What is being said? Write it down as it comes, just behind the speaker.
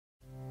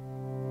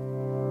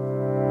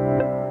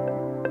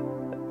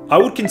I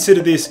would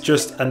consider this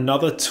just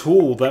another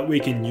tool that we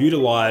can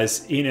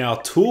utilize in our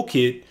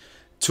toolkit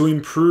to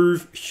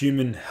improve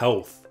human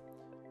health.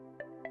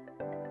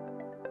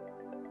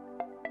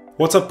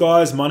 What's up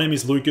guys, my name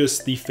is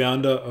Lucas, the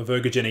founder of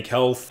Ergogenic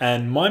Health,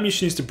 and my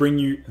mission is to bring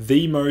you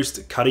the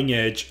most cutting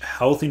edge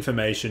health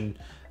information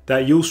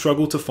that you'll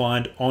struggle to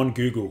find on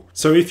Google.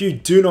 So if you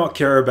do not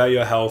care about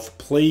your health,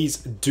 please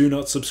do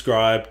not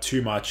subscribe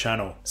to my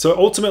channel. So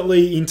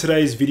ultimately in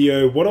today's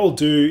video, what I'll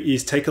do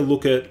is take a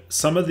look at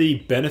some of the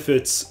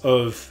benefits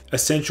of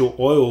essential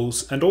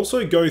oils and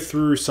also go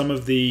through some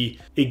of the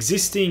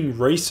existing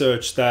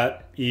research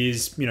that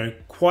is,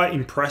 quite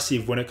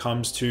impressive when it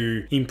comes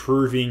to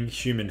improving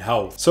human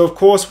health. So of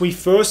course, we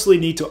firstly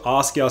need to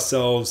ask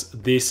ourselves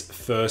this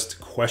first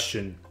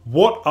question.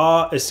 What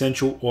are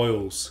essential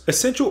oils?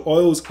 Essential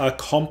oils are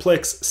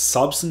complex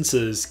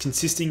substances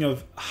consisting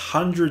of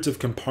hundreds of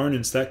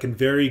components that can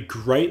vary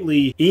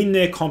greatly in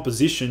their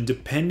composition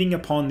depending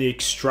upon the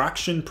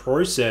extraction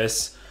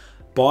process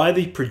by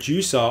the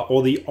producer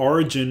or the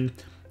origin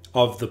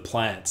of the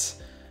plant.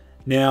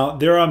 Now,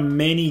 there are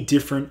many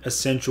different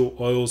essential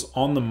oils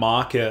on the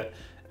market,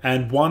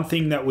 and one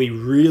thing that we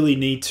really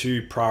need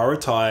to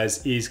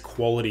prioritize is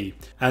quality.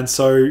 And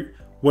so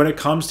when it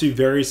comes to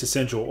various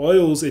essential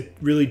oils, it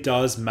really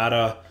does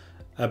matter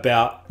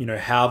about,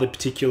 how the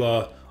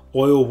particular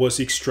oil was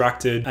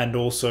extracted and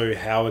also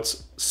how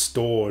it's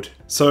stored.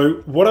 So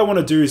what I want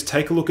to do is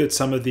take a look at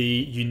some of the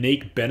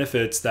unique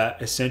benefits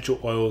that essential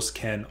oils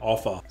can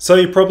offer. So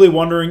you're probably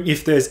wondering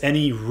if there's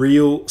any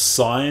real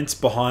science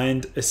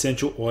behind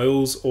essential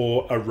oils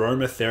or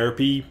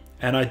aromatherapy.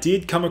 And I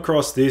did come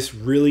across this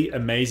really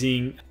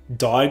amazing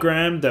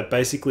diagram that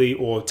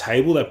or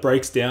table that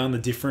breaks down the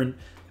different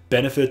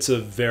benefits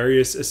of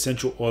various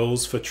essential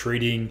oils for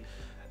treating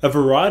a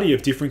variety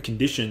of different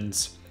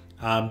conditions.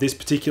 This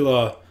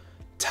particular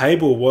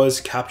table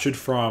was captured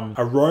from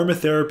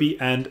Aromatherapy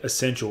and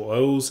Essential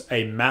Oils,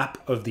 a map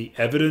of the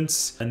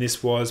evidence, and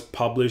this was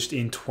published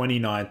in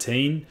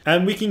 2019.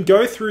 And we can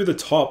go through the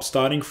top,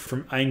 starting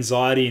from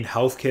anxiety in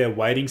healthcare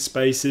waiting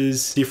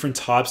spaces, different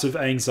types of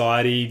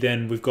anxiety.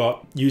 Then we've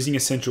got using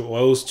essential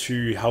oils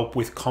to help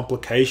with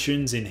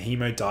complications in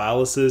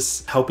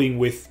hemodialysis, helping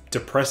with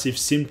depressive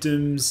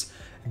symptoms,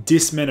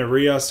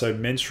 dysmenorrhea, so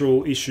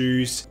menstrual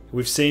issues.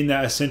 We've seen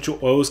that essential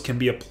oils can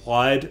be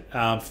applied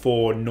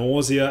for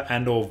nausea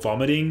and or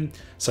vomiting,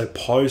 so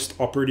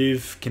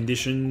post-operative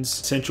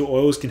conditions. Essential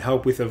oils can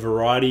help with a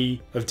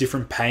variety of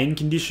different pain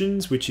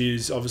conditions, which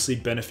is obviously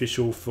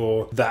beneficial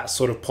for that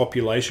sort of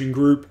population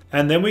group.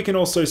 And then we can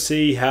also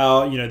see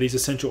how these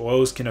essential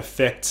oils can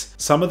affect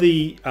some of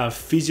the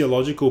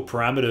physiological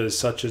parameters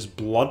such as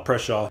blood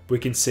pressure. We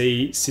can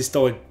see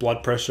systolic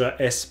blood pressure,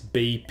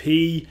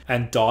 SBP,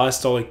 and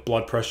diastolic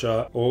blood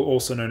pressure, or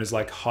also known as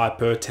like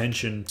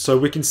hypertension. So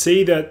we can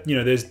see that,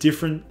 there's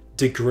different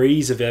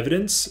degrees of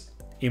evidence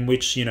in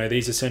which,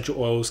 these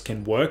essential oils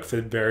can work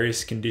for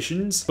various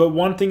conditions. But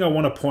one thing I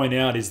want to point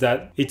out is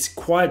that it's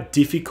quite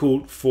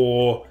difficult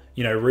for,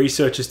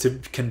 researchers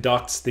to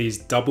conduct these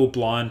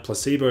double-blind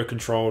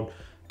placebo-controlled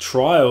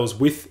trials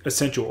with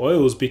essential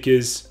oils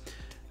because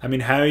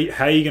how are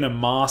you going to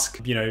mask,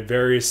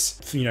 various,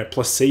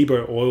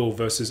 placebo oil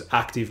versus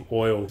active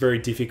oil? Very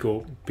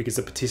difficult because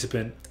the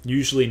participant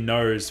usually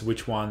knows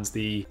which one's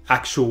the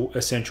actual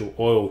essential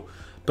oil.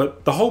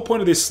 But the whole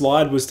point of this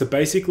slide was to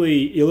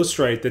basically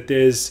illustrate that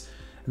there's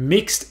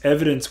mixed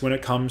evidence when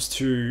it comes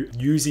to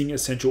using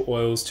essential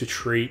oils to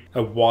treat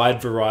a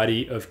wide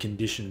variety of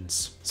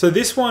conditions. So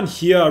this one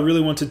here I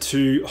really wanted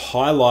to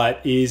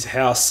highlight is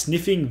how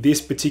sniffing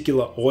this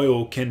particular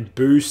oil can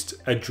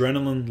boost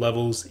adrenaline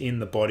levels in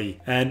the body.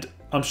 And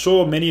I'm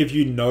sure many of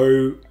you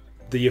know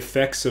the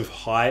effects of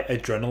high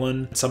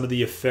adrenaline, some of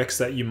the effects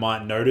that you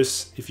might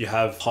notice if you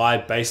have high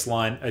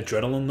baseline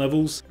adrenaline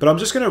levels. But I'm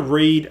just going to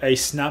read a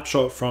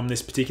snapshot from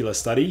this particular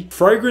study.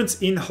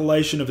 Fragrance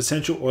inhalation of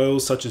essential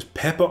oils such as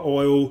pepper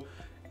oil,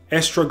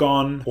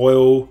 estragon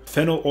oil,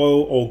 fennel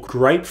oil, or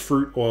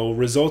grapefruit oil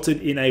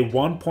resulted in a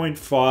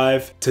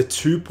 1.5 to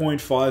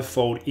 2.5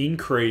 fold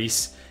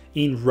increase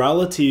in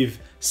relative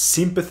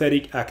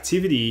sympathetic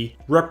activity,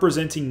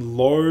 representing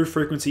low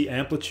frequency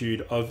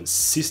amplitude of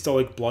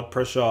systolic blood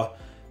pressure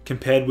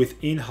compared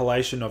with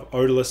inhalation of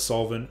odorless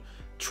solvent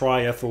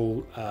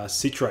triethyl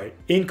citrate.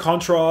 In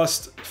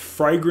contrast,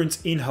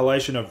 fragrance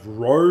inhalation of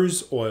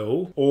rose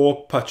oil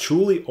or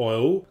patchouli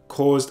oil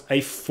caused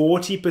a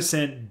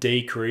 40%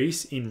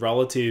 decrease in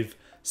relative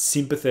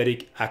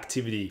sympathetic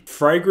activity.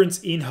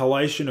 Fragrance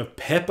inhalation of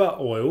pepper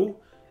oil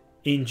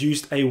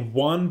induced a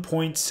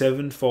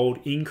 1.7 fold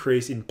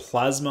increase in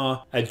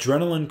plasma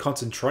adrenaline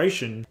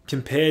concentration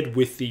compared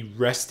with the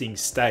resting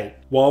state,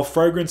 while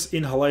fragrance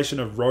inhalation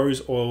of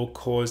rose oil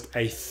caused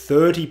a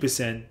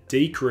 30%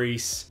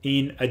 decrease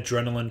in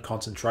adrenaline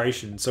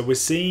concentration. So we're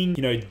seeing,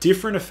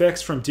 different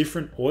effects from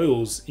different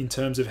oils in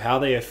terms of how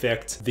they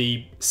affect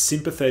the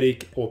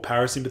sympathetic or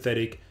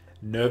parasympathetic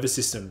nervous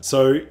system.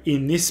 So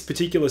in this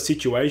particular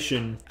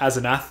situation, as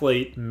an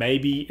athlete,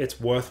 maybe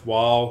it's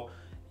worthwhile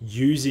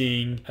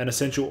using an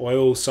essential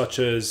oil such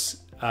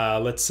as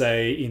let's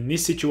say in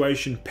this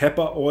situation,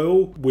 pepper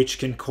oil, which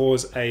can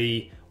cause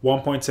a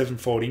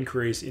 1.7-fold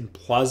increase in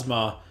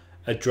plasma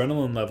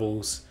adrenaline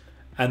levels.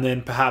 And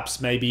then perhaps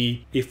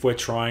maybe if we're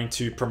trying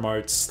to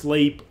promote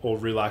sleep or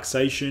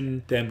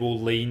relaxation, then we'll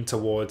lean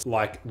towards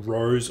like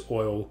rose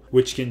oil,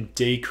 which can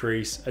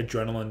decrease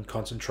adrenaline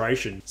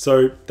concentration.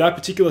 So that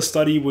particular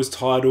study was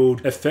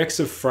titled Effects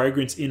of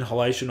Fragrance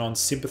Inhalation on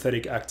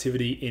Sympathetic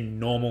Activity in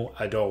Normal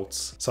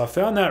Adults. So I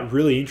found that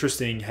really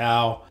interesting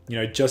how,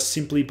 just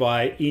simply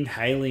by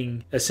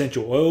inhaling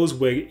essential oils,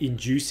 we're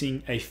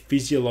inducing a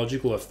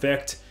physiological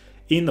effect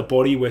in the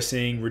body. We're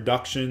seeing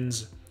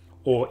reductions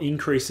or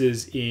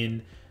increases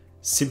in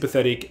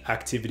sympathetic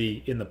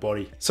activity in the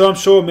body. So I'm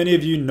sure many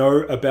of you know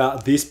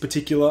about this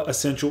particular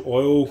essential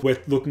oil.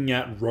 We're looking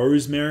at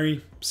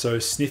rosemary. So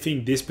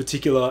sniffing this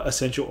particular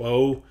essential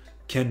oil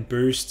can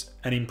boost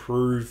and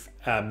improve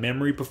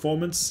memory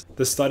performance.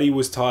 The study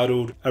was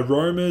titled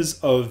Aromas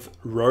of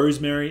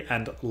Rosemary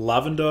and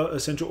Lavender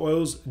Essential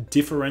Oils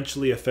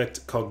Differentially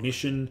Affect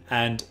Cognition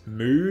and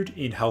Mood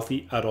in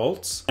Healthy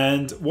Adults.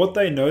 And what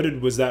they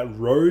noted was that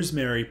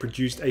rosemary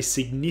produced a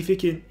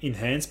significant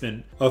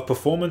enhancement of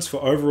performance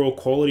for overall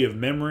quality of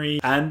memory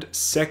and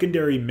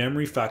secondary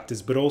memory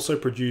factors, but also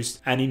produced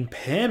an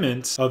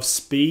impairment of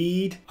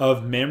speed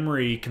of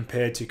memory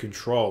compared to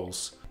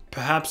controls.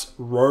 Perhaps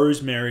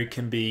rosemary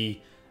can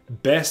be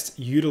best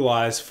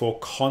utilized for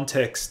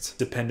context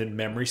dependent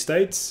memory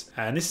states.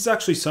 And this is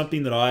actually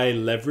something that I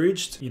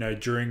leveraged,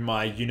 during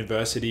my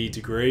university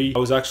degree. I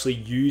was actually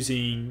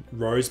using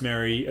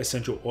rosemary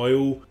essential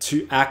oil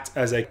to act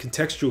as a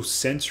contextual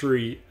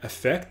sensory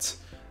effect,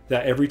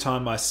 that every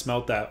time I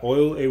smelt that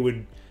oil, it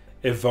would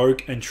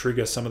evoke and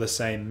trigger some of the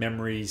same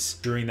memories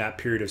during that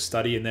period of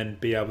study, and then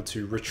be able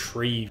to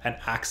retrieve and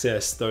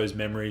access those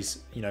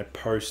memories,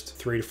 post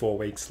 3 to 4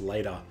 weeks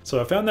later.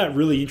 So I found that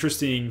really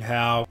interesting,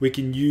 how we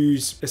can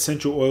use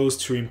essential oils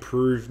to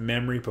improve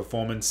memory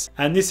performance.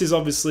 And this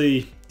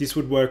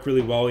would work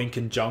really well in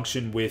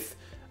conjunction with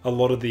a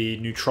lot of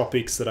the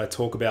nootropics that I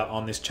talk about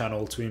on this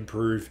channel to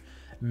improve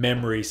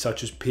memory,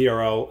 such as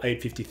PRL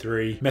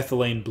 853,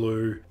 methylene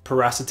blue,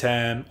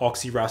 piracetam,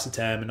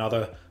 oxiracetam, and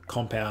other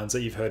compounds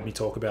that you've heard me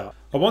talk about.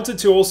 I wanted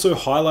to also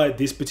highlight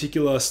this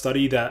particular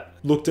study that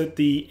looked at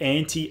the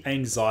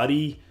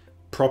anti-anxiety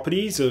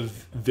properties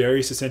of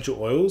various essential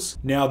oils.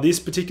 Now, this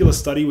particular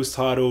study was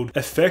titled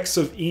Effects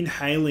of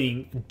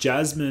Inhaling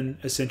Jasmine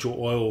Essential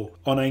Oil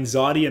on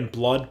Anxiety and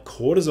Blood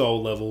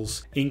Cortisol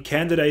Levels in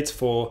Candidates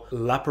for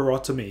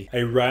Laparotomy,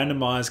 a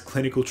randomized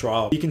clinical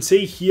trial. You can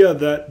see here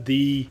that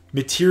the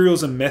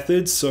materials and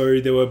methods,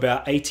 so there were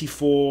about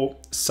 84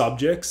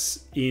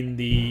 subjects in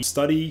the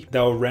study. They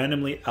were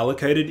randomly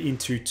allocated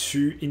into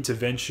 2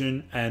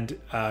 intervention and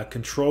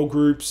control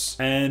groups.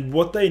 And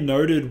what they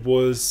noted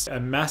was a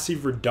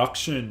massive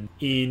reduction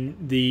in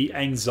the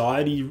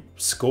anxiety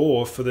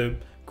score for the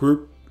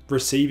group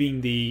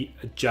receiving the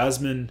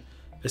jasmine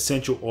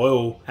essential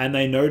oil. And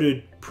they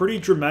noted pretty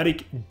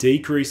dramatic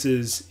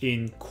decreases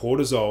in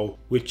cortisol,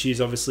 which is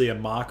obviously a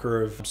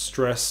marker of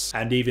stress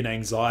and even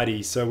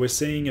anxiety. So we're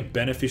seeing a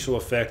beneficial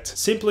effect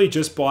simply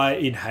just by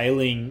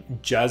inhaling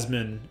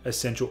jasmine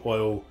essential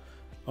oil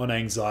on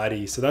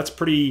anxiety. So that's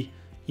pretty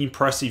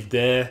impressive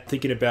there.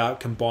 Thinking about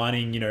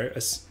combining,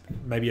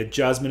 maybe a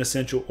jasmine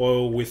essential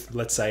oil with,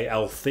 let's say,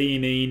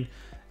 L-theanine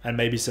and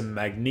maybe some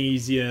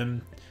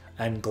magnesium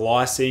and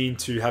glycine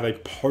to have a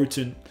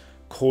potent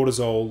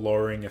cortisol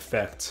lowering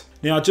effect.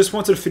 Now, I just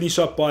wanted to finish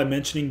up by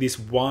mentioning this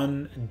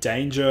one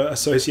danger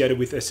associated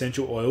with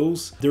essential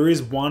oils. There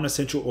is one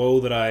essential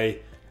oil that I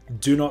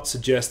do not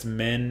suggest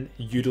men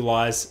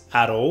utilize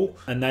at all,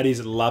 and that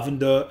is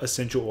lavender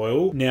essential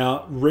oil.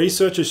 Now,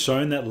 research has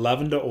shown that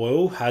lavender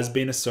oil has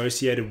been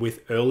associated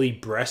with early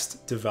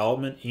breast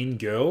development in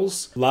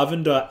girls.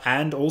 Lavender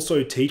and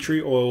also tea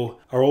tree oil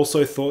are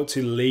also thought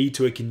to lead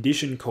to a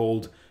condition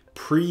called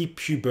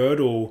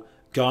prepubertal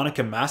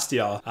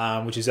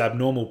gynecomastia, which is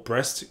abnormal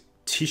breast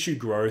tissue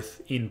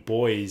growth in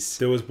boys.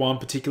 There was one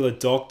particular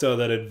doctor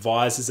that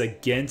advises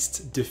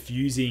against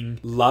diffusing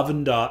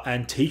lavender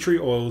and tea tree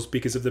oils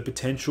because of the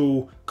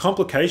potential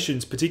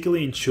complications,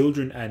 particularly in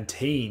children and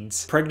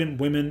teens. Pregnant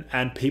women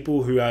and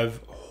people who have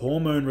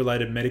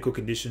hormone-related medical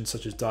conditions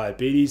such as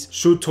diabetes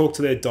should talk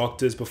to their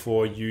doctors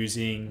before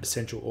using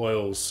essential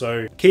oils.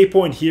 So key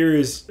point here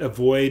is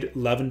avoid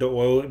lavender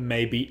oil. It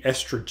may be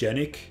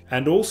estrogenic,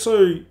 and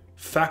also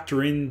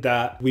factor in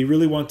that we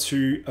really want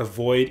to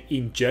avoid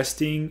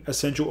ingesting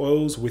essential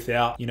oils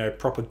without,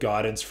 proper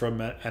guidance from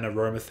an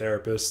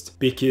aromatherapist,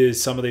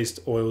 because some of these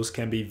oils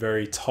can be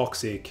very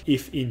toxic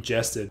if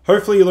ingested.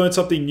 Hopefully you learned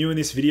something new in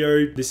this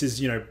video. This is,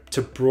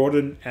 to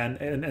broaden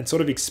and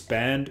sort of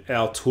expand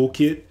our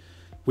toolkit.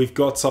 We've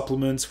got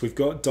supplements, we've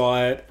got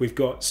diet, we've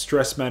got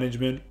stress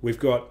management, we've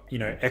got,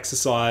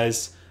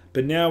 exercise,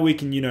 but now we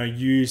can,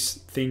 use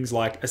things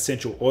like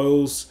essential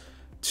oils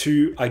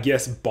to,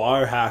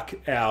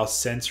 biohack our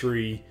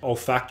sensory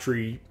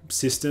olfactory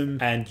system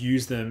and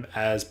use them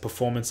as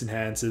performance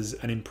enhancers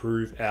and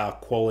improve our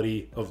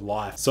quality of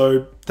life.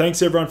 So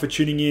thanks everyone for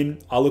tuning in.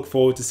 I look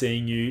forward to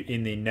seeing you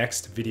in the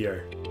next video.